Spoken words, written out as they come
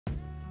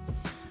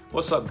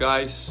What's up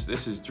guys,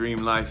 this is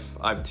Dreamlife.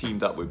 I've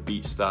teamed up with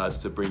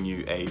BeatStars to bring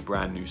you a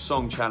brand new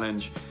song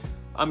challenge.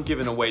 I'm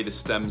giving away the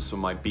stems for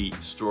my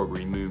beat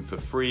Strawberry Moon for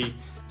free,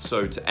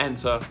 so to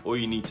enter all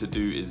you need to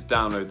do is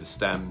download the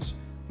stems,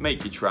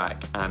 make your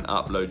track and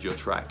upload your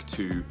track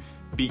to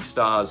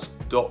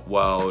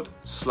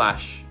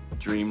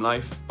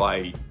beatstars.world/dreamlife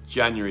by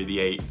January the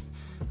 8th,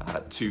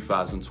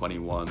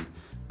 2021.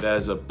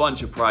 There's a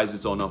bunch of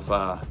prizes on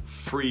offer,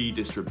 free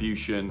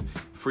distribution,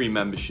 free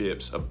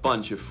memberships, a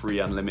bunch of free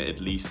unlimited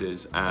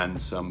leases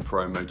and some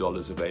promo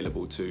dollars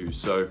available too.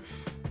 So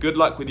good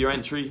luck with your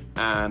entry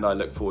and I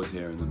look forward to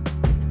hearing them.